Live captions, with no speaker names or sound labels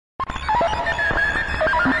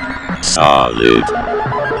Solid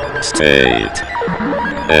State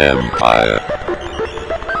Empire.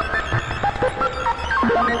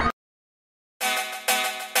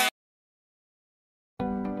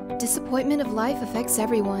 Disappointment of life affects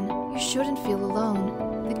everyone. You shouldn't feel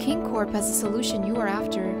alone. The King Corp has a solution you are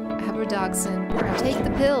after. Abradoxin. Take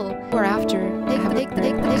the pill. You are after. Take the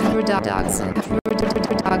Abradoxin.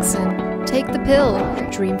 Abradoxin. Take the pill.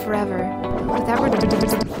 Dream forever. With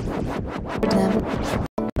Abradoxin.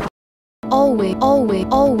 Always.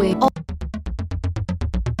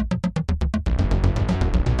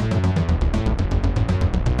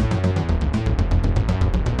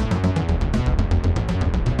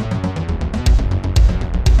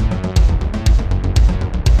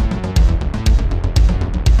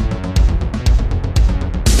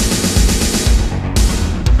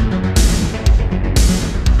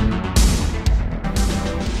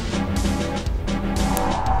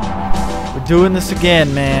 Doing this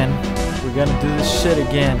again, man. We're gonna do this shit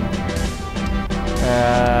again.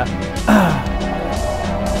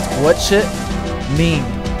 What shit? Me.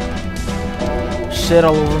 Shit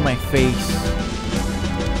all over my face.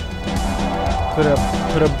 Put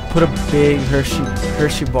a big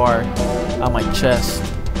Hershey bar on my chest.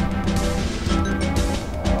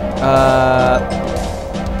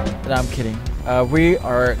 No, I'm kidding. We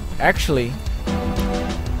are actually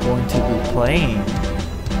going to be playing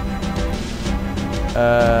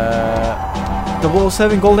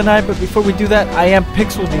 007 Goldeneye, but before we do that, I am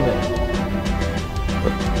Pixel Demon.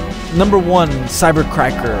 #1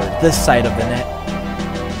 cybercracker, this side of the net.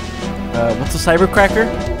 What's a cybercracker?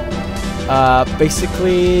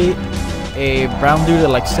 Basically a brown dude that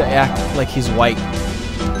likes to act like he's white.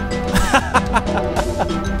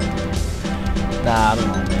 Nah, I don't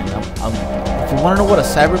know, man. If you want to know what a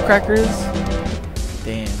cybercracker is,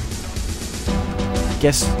 damn.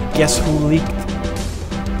 Guess who leaked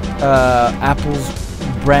Apple's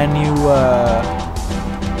brand new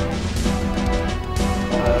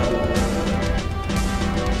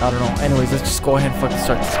I don't know. Anyways, let's just go ahead and fucking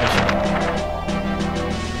start discussion.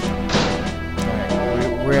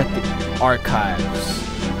 Alright, we're at the archives.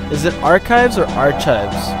 Is it archives or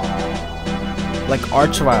archives? Like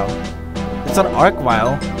archvile. It's an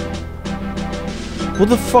archvile. Who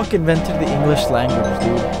the fuck invented the English language,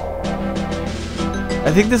 dude?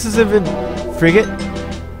 I think this is even frigate.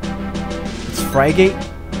 Frigate?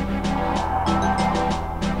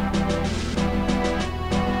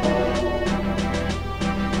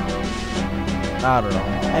 I don't know.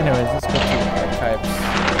 Anyways, let's go to the archives.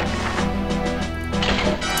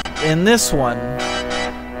 In this one,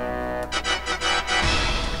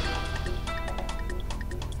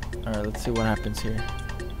 alright, let's see what happens here.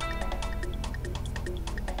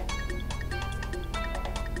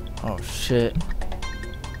 Oh shit.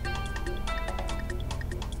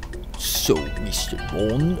 So, Mr.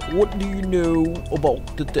 Bond, what do you know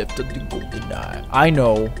about the theft of the Goldeneye? I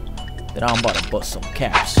know that I'm about to bust some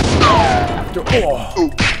caps. After I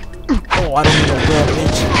don't need no damn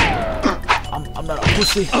bitch. I'm not a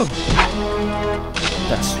pussy.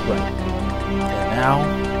 That's right. And now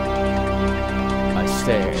I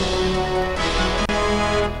stare.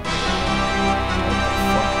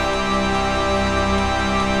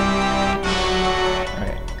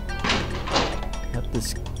 Alright. Got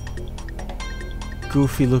this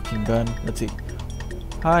goofy looking gun. Let's see.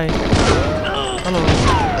 Hi. Hello.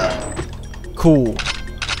 Cool.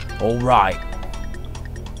 Alright.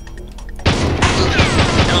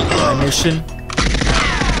 My mission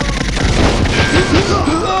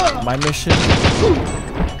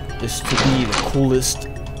is to be the coolest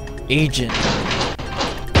agent.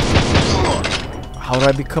 How do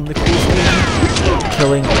I become the coolest agent?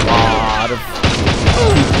 Killing a lot of people.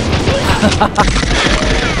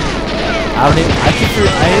 I don't even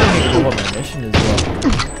know what my mission is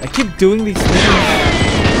yet. I keep doing these things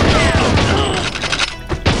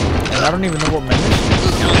and I don't even know what my mission is.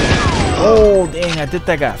 Oh dang, I did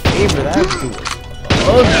that guy a favor. That dude was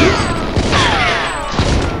ugly.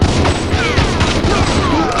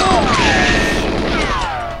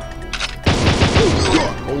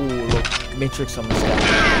 Oh look, Matrix on this guy.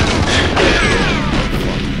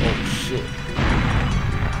 Oh shit.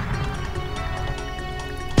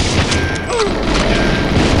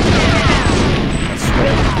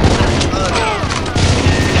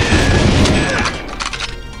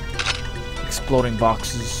 Exploding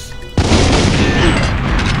boxes.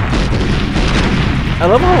 I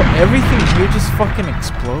love how everything here just fucking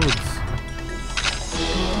explodes.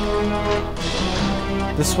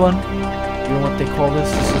 This one, you know what they call this?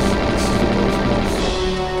 This is the world's most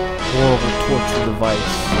horrible torture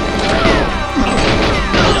device.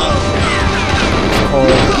 It's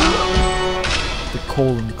called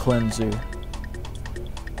colon cleanser.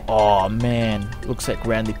 Oh man, looks like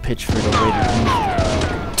Randy Pitchford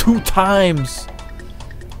already 2 times.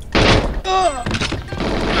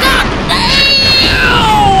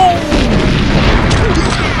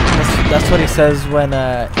 That's what he says when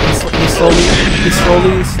he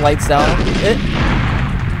slowly slides down it,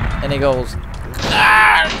 and he goes.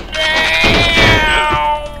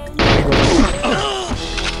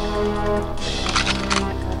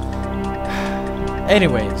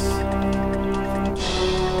 Anyways,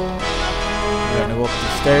 we're gonna go up the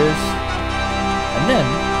stairs, and then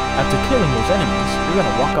after killing those enemies, we're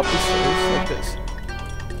gonna walk up the stairs like this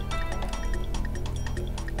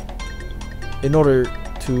in order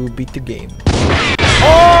to beat the game.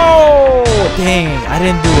 Oh dang! I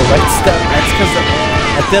didn't do the right step. That's because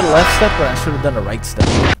I did a left step, but I should have done the right step.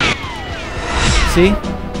 See?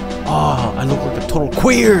 Oh, I look like a total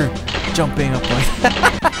queer jumping up like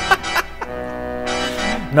that.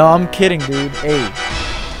 No, I'm kidding, dude. Hey,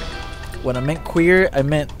 when I meant queer, I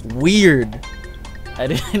meant weird. I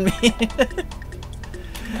didn't mean.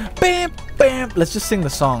 Bam, bam. Let's just sing the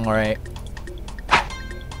song, all right?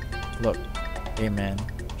 Look, hey man.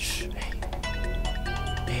 Shh, hey.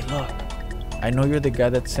 Hey, look. I know you're the guy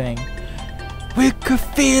that's saying, "We could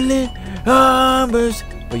feel it,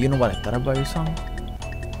 but you know what I thought about your song?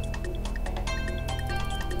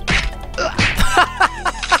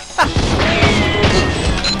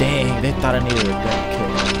 Dang, they thought I needed a gun kill.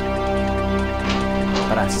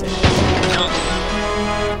 But I said,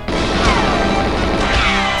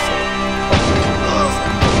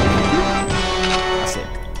 see?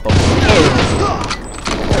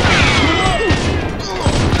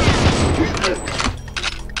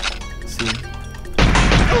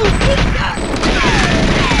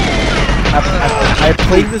 I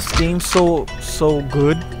played this game so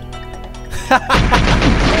good.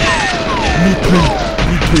 Me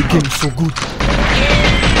play games so good.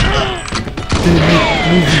 They make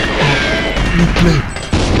movie. Me play.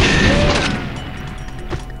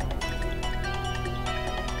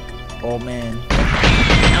 Oh man.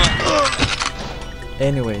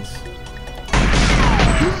 Anyways,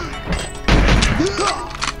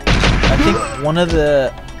 I think one of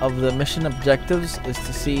the mission objectives is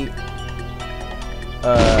to see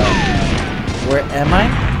where am I?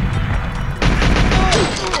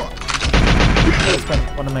 That's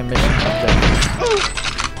one of my mission objectives.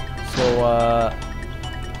 So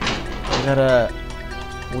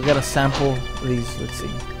we gotta sample these. Let's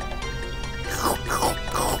see.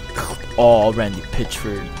 Oh, Randy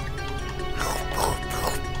Pitchford.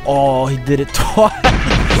 Oh, he did it twice.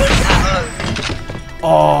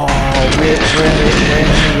 Oh, we're in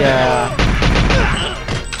the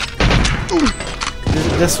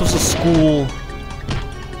this was a school.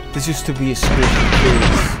 This used to be a school for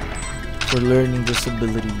kids for learning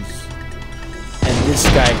disabilities, and this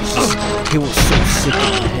guy he was so sick in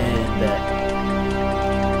the head that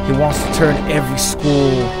he wants to turn every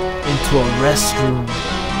school into a restroom.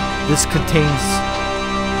 This contains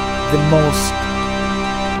the most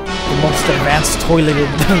advanced toilet in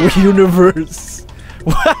the universe.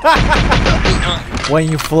 When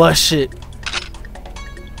you flush it,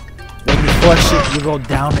 you go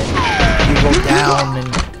down it. You go down and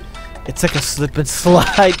it's like a slip and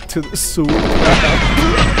slide to the sewer.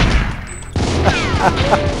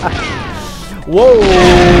 Whoa!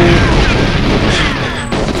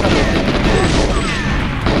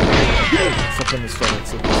 Something is starting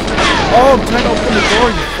to. Oh, I'm trying to open the door,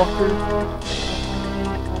 you fucker!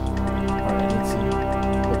 Alright, let's see.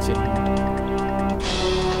 What's in here?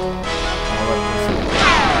 Alright, let's see.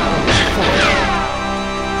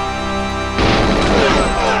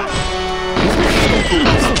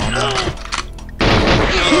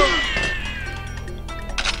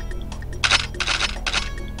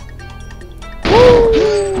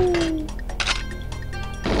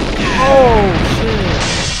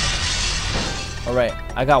 Alright,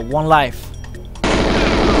 I got one life.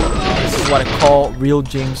 This is what I call real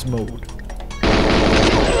James mode. We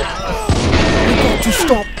got to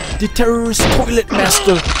stop the terrorist toilet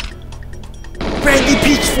master, Randy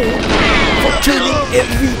Pitchford, for turning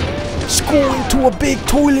every school into a big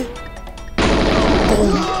toilet.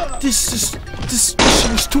 Oh, this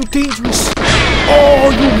mission is too dangerous.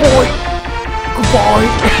 Oh, you boy. Goodbye.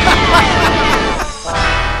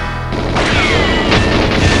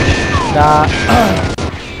 Nah.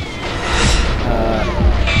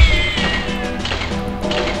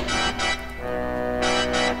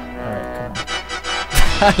 Alright, come on.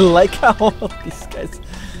 I like how all these guys.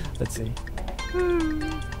 Let's see.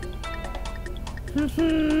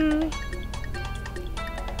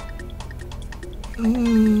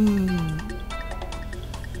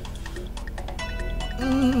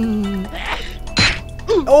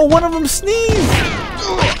 Oh, one of them sneezed.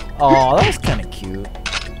 Oh, that was kind of cute.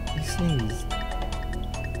 He sneezed.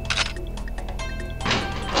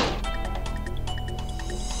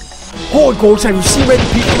 Oh, Goldeneye, you see Randy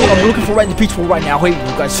Peachful? I'm looking for Randy Peachful right now. Hey, you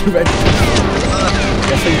guys see Randy Peachful?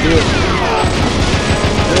 That's how you do it.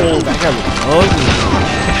 Oh, that guy looks ugly.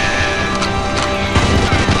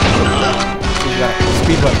 You got it.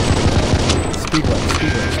 Speed button. Speed button.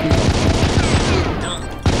 Speed button. Speed button.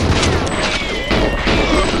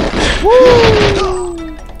 Woo!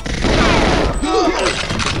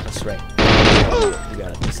 That's right. You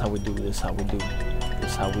got it. This is how we do. This is how we do.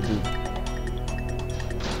 This is how we do.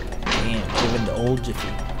 Damn, giving the old jiffy.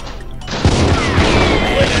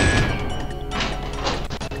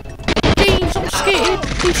 James, I'm scared.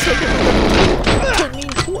 He said it was gonna turn me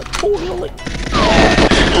into a toilet.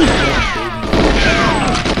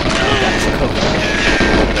 That's covered.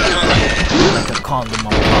 Like a condom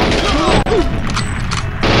on top.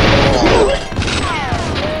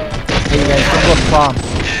 Hey, you guys, don't go to prom.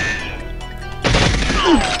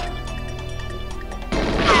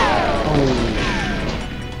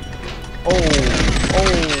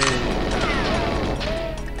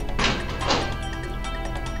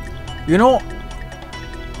 You know,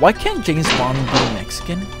 why can't James Bond be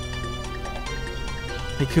Mexican?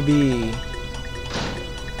 It could be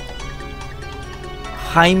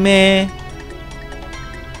Jaime.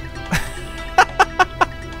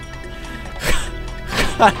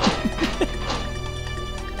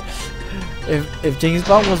 if James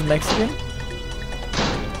Bond was Mexican.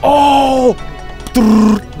 Oh!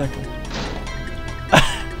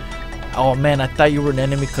 Oh man, I thought you were an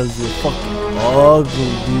enemy because you're fucking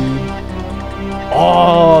ugly, dude.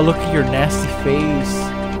 Oh, look at your nasty face.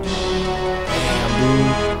 Damn,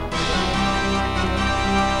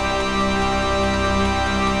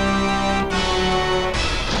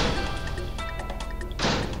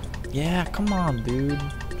 dude. Yeah, come on, dude.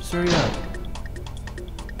 Just hurry up.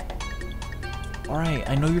 Alright,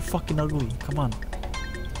 I know you're fucking ugly. Come on.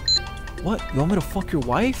 What? You want me to fuck your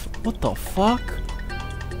wife? What the fuck?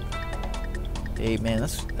 Hey man,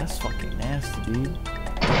 that's fucking nasty, dude.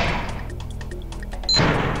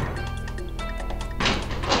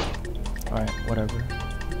 Alright, whatever.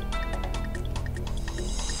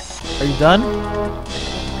 Are you done?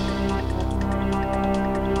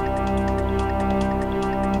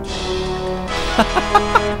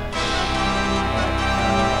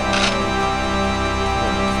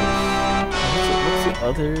 What's the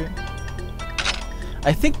other?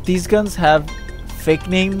 I think these guns have fake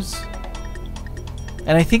names.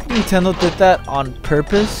 And I think Nintendo did that on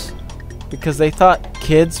purpose because they thought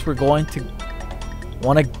kids were going to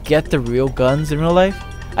want to get the real guns in real life.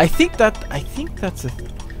 I think that's a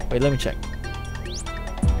wait, let me check.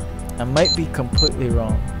 I might be completely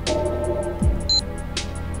wrong.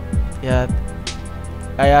 Yeah,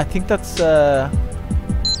 I think that's I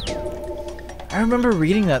remember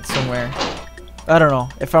reading that somewhere. I don't know.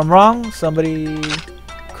 If I'm wrong, somebody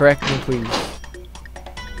correct me, please.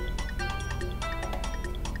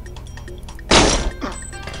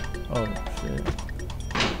 Oh shit.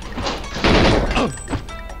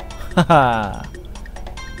 Haha.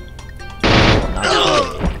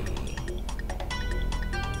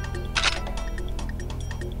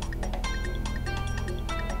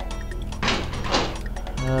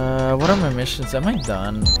 What are my missions? Am I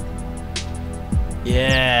done?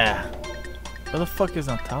 Yeah. Where the fuck is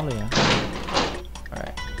Natalia?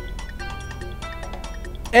 Alright.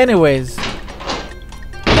 Anyways.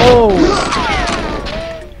 Oh!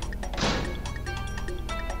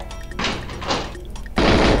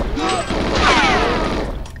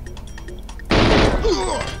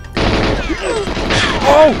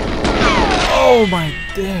 Oh! Oh my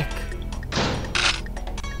dick.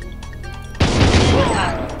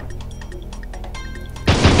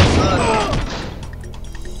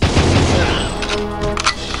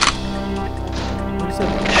 What is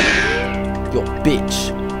that? Yo, bitch.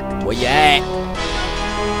 Where you at?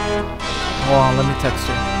 Hold on, let me text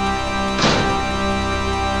her.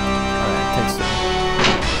 Alright, text her.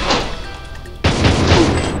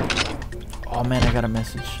 Oh man, I got a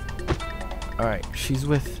message. Alright, she's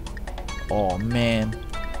with... Oh man.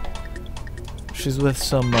 She's with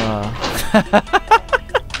some,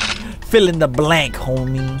 fill in the blank,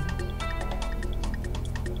 homie.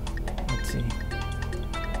 Let's see.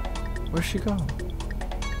 Where'd she go?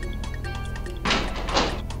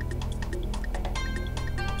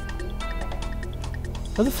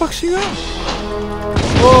 Where the fuck she go?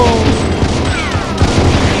 Whoa!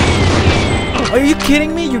 Are you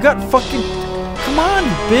kidding me? You got fucking... Come on,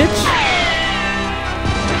 you bitch!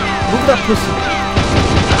 Move that pussy.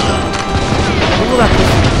 Move that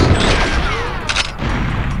pussy.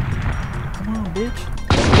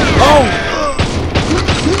 Oh!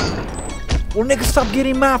 Well, nigga, stop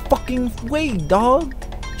getting my fucking way, dog.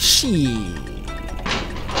 Shit.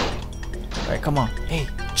 Alright, come on. Hey,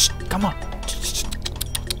 shh, come on.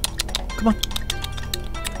 Come on.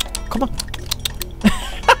 Come on.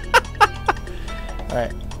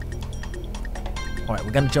 Alright. Alright,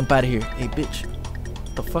 we're gonna jump out of here. Hey, bitch.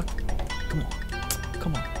 What the fuck? Come on.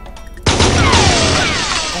 Come on.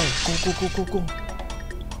 Oh,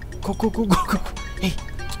 go. Go. Hey.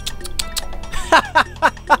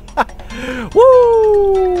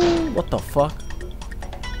 Woo! What the fuck?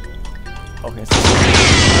 Okay.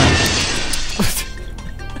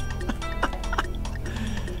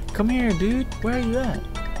 Come here, dude. Where are you at?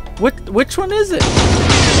 Which one is it?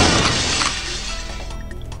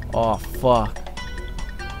 Oh, fuck.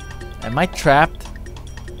 Am I trapped?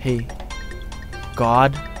 Hey,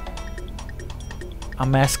 God.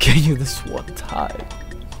 I'm asking you this one time.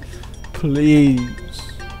 Please.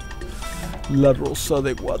 La Rosa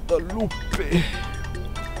de Guadalupe.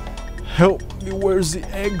 Help me, where's the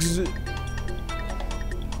exit?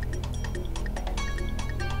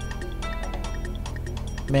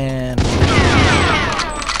 Man.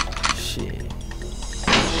 Shit.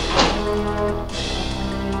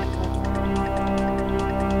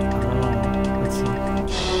 Let's see.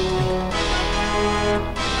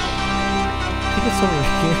 I think it's over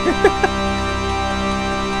here.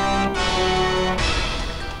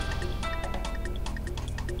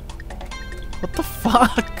 What the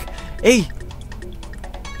fuck? Hey!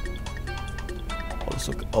 Oh, let's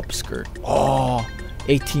look upskirt. Oh,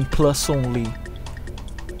 18 plus only.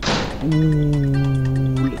 Ooh,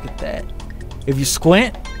 look at that. If you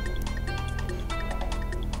squint.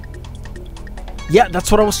 Yeah,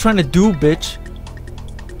 that's what I was trying to do, bitch.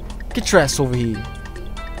 Get your ass over here.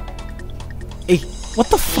 Hey, what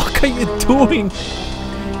the fuck are you doing?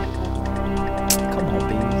 Come on,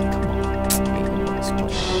 baby. Come on. Hey, let's play.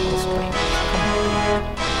 Let's play. Come on.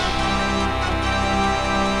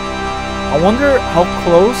 I wonder how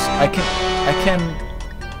close I can.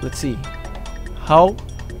 Let's see. How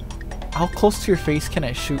close to your face can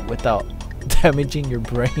I shoot without damaging your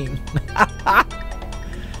brain? Alright.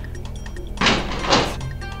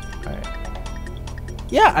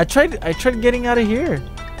 Yeah, I tried getting out of here.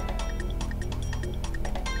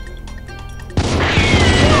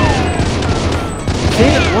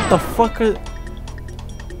 Damn, what the fuck are...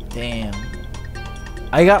 Damn.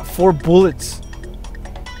 I got 4 bullets.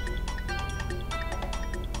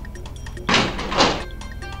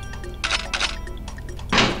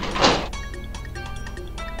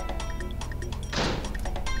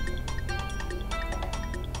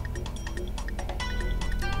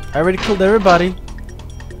 I already killed everybody.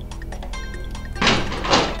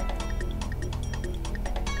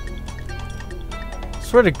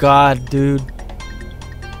 Swear to God, dude.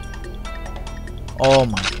 Oh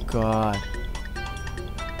my God.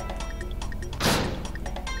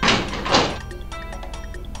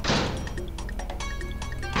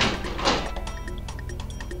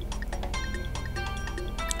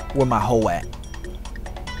 Where my hoe at?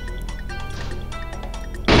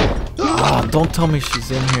 Oh, don't tell me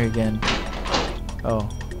she's in here again. Oh.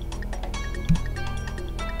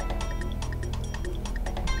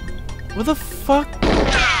 What the fuck?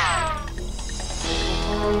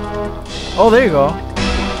 Oh, there you go.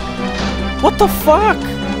 What the fuck?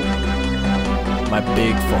 My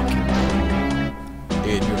big fucking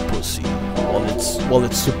in your pussy. While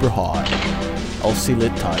it's super hot. I'll seal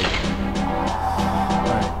it tight.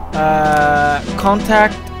 Alright.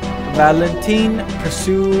 Contact Valentin,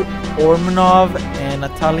 pursue Ormanov and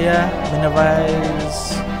Natalia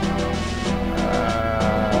Minovaz.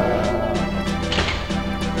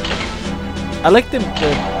 I like the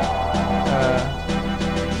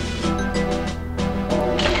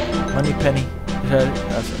Money Penny.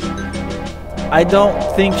 I don't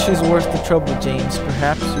think she's worth the trouble, James.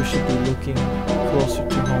 Perhaps you should be looking closer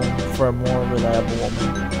to home for a more reliable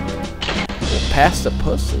woman. We'll pass the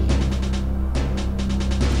pussy.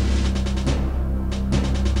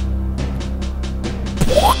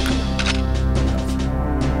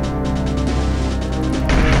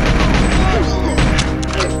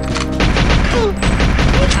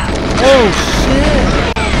 Oh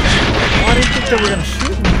shit! Why did you think they were gonna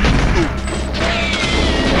shoot me?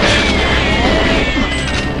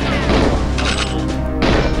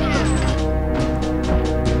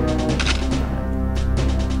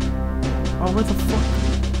 Oh, where the fuck?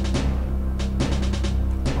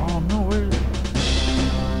 Oh no, where?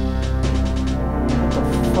 What the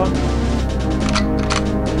fuck?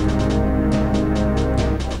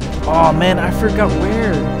 Oh man, I forgot where.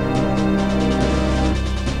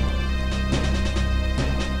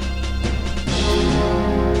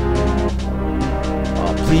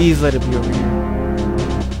 Please let it be over here.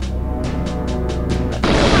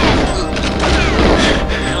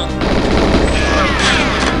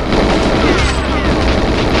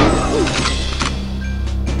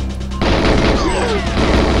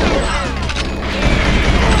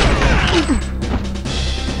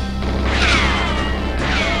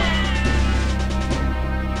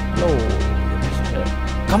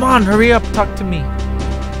 Come on, hurry up, talk to me.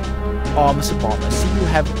 Oh, Mr. Bond, I see you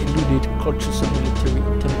have eluded clutches of military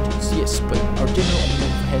intelligence. Yes, but our general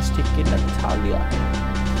has taken Natalia.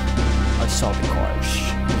 I saw the car.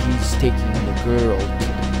 He's taking the girl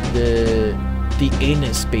to the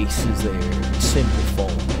anus base is there. Simple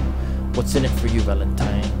phone. What's in it for you,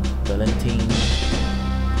 Valentine? Valentine.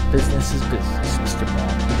 Business is business, Mr.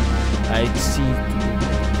 Bond. I'd see.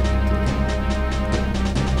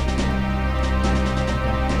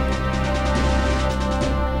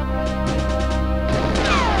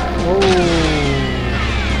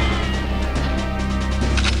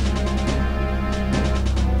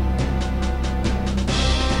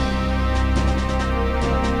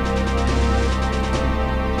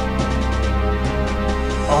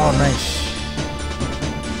 Oh, nice.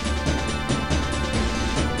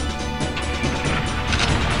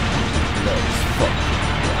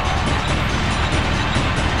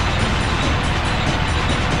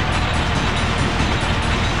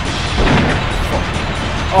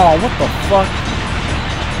 Oh, what the fuck?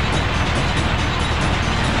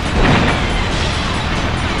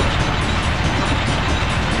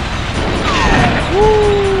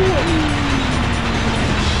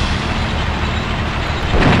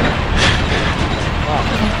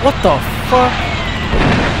 What the fuck?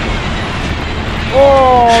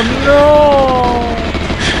 Oh no!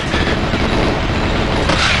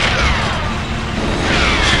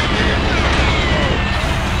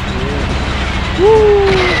 Woo!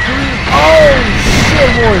 Oh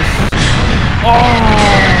shit, horse! Oh!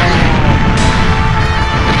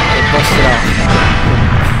 They busted out.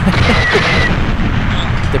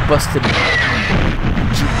 They busted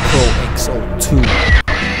G Pro XO2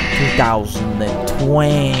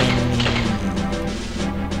 2020.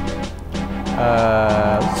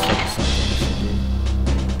 Let's focus on what we should do.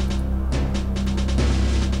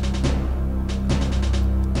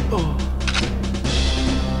 Oh.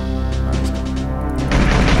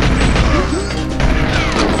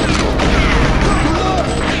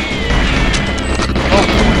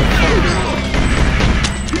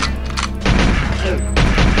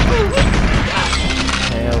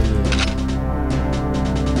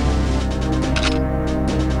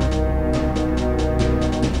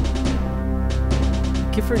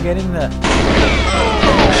 Forgetting that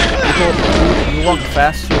you walk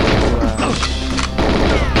faster, you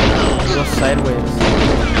go sideways.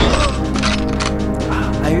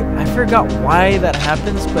 I forgot why that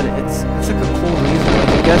happens, but it's like a cool reason. Like,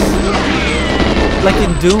 I guess, like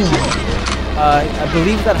in Doom, I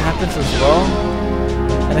believe that happens as well.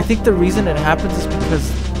 And I think the reason it happens is because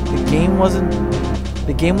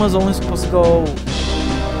the game was only supposed to go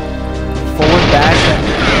forward, back, and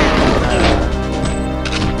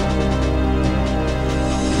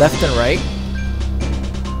left and right,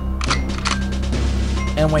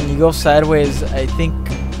 and when you go sideways, I think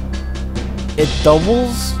it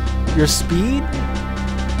doubles your speed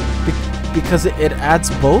because it adds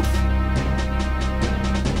both,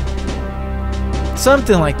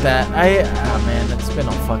 something like that. Ah man, it's been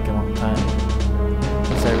a fucking long time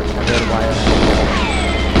since I read why it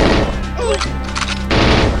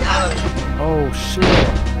happened. Oh shit,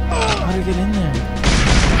 how do you get in there?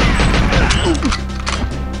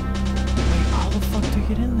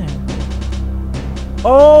 Get in there.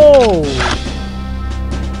 Oh!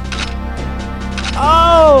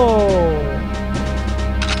 Oh!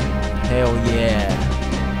 Hell yeah.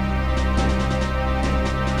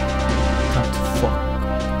 Time to fuck.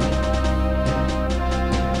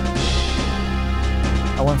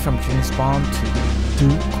 I went from King Spawn to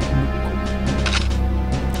Duke.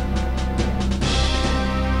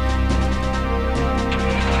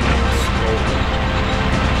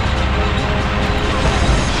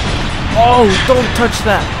 Oh, don't touch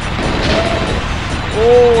that!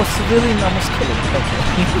 Oh, a civilian almost killed him. Okay.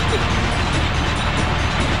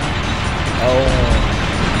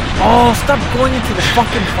 Oh, stop going into the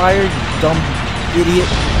fucking fire, you dumb idiot.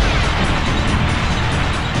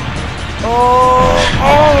 Oh,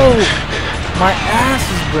 my ass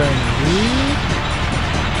is burning, dude.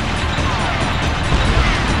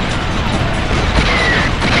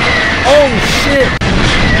 Oh, shit.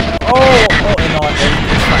 Oh, you know what,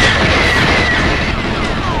 it's fine.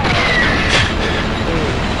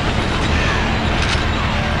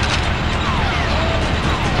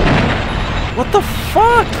 What the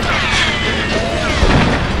fuck?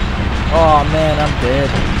 Oh man, I'm dead.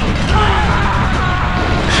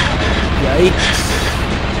 Yikes.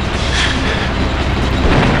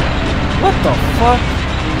 What the fuck?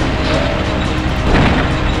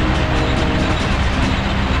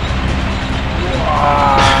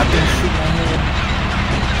 Ah, I can shoot my head.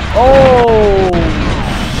 Oh,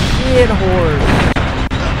 shit horse.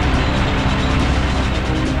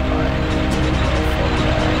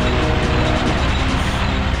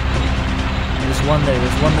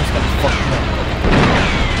 There's one that's gonna fuck me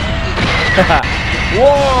up.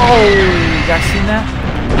 Whoa! You guys seen that?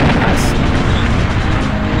 I see.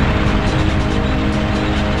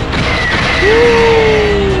 Woo!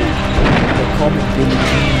 They call me Billy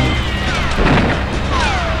Jean.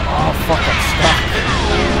 Oh fuck, I'm stuck.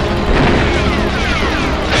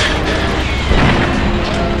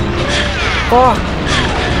 Fuck!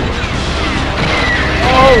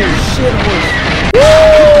 Oh shit horse! Woo!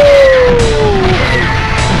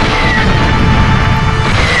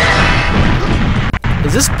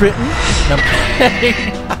 Is this Britain? No,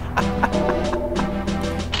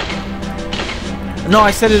 no,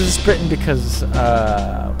 I said it is Britain because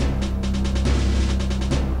my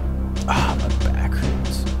back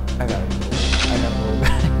hurts. I gotta go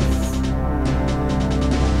back.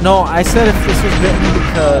 No, I said if this was Britain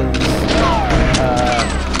because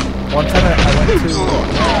one time I went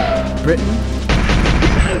to Britain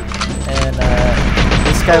and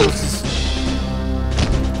this guy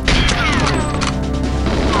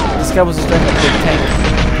was just driving a big tank.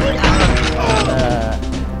 And,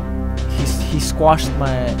 he squashed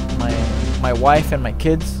my wife and my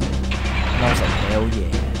kids, and I was like, hell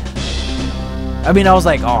yeah. I mean, I was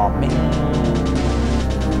like, oh man.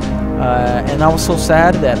 And I was so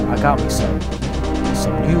sad that I got me some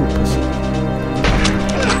new pussy.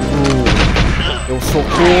 Ooh, it was so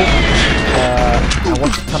cool. I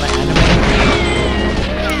watched a ton of anime,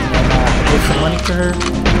 and I gave some money to her.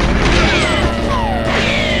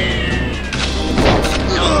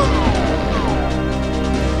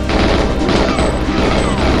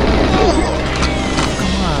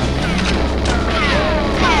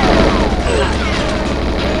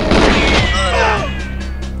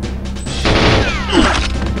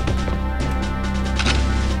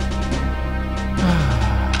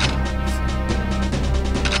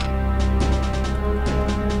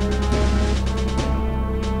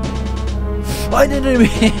 I didn't mean.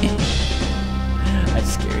 I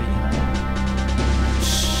scared you.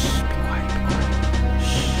 Shh, be quiet, be quiet.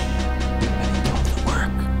 Shh. Let me do all the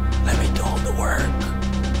work. Let me do all the work.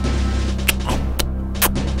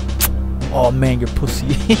 Oh man, your pussy.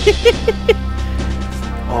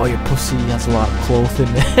 Oh, your pussy has a lot of clothing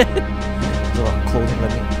in it. There's a lot of clothing. Let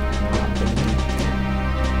me do.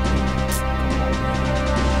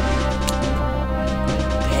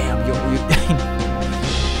 Damn, you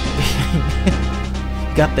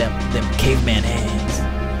got them caveman hands.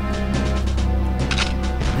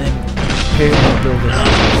 Them pyramid building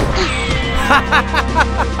hands.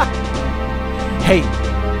 Hey,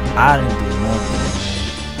 I didn't do nothing.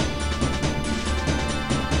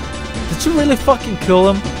 Did you really fucking kill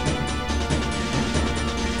him?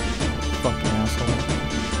 Fucking asshole.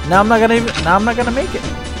 Now I'm not gonna make it.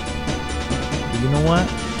 You know what?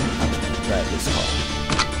 I'm gonna drive this car.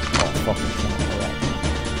 Oh fucking hell.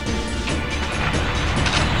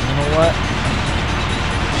 You know what?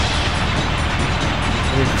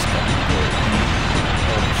 We're just gonna go.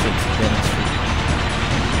 Oh shit, it's Dennis Street.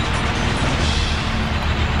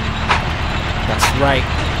 That's right.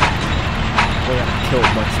 We're gonna kill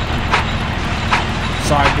a bunch of people.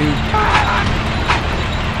 Sorry, dude.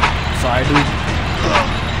 Sorry, dude.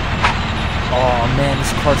 Oh man,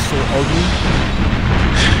 this car's so ugly.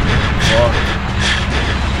 Fuck.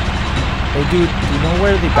 Hey dude, do you know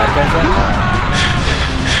where the bad guys are?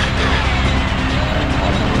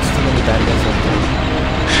 The bad guys up there.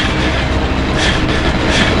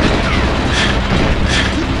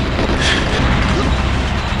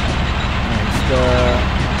 Nice.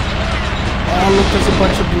 Oh look, there's a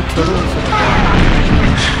bunch of blue turtles in the back.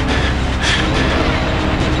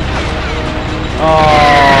 Oh.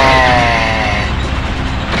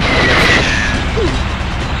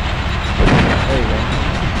 There you go.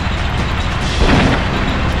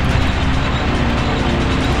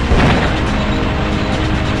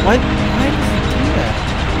 Why does he do that?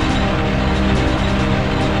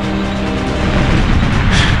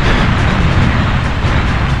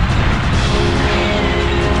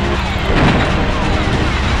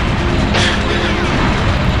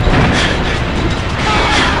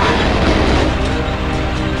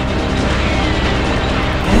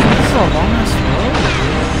 Man, this is a long ass road.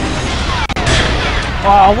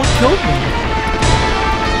 Oh, what killed me?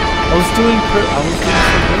 I was doing so good.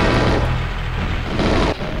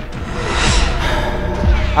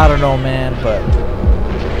 I don't know, man, but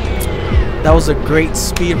that was a great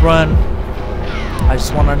speed run. I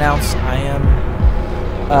just want to announce I'm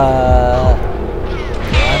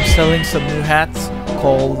selling some new hats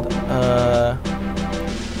called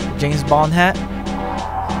James Bond hat.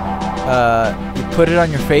 You put it on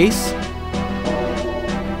your face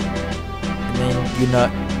and then you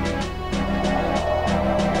nut.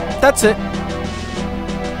 That's it.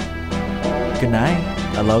 Good night.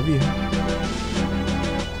 I love you.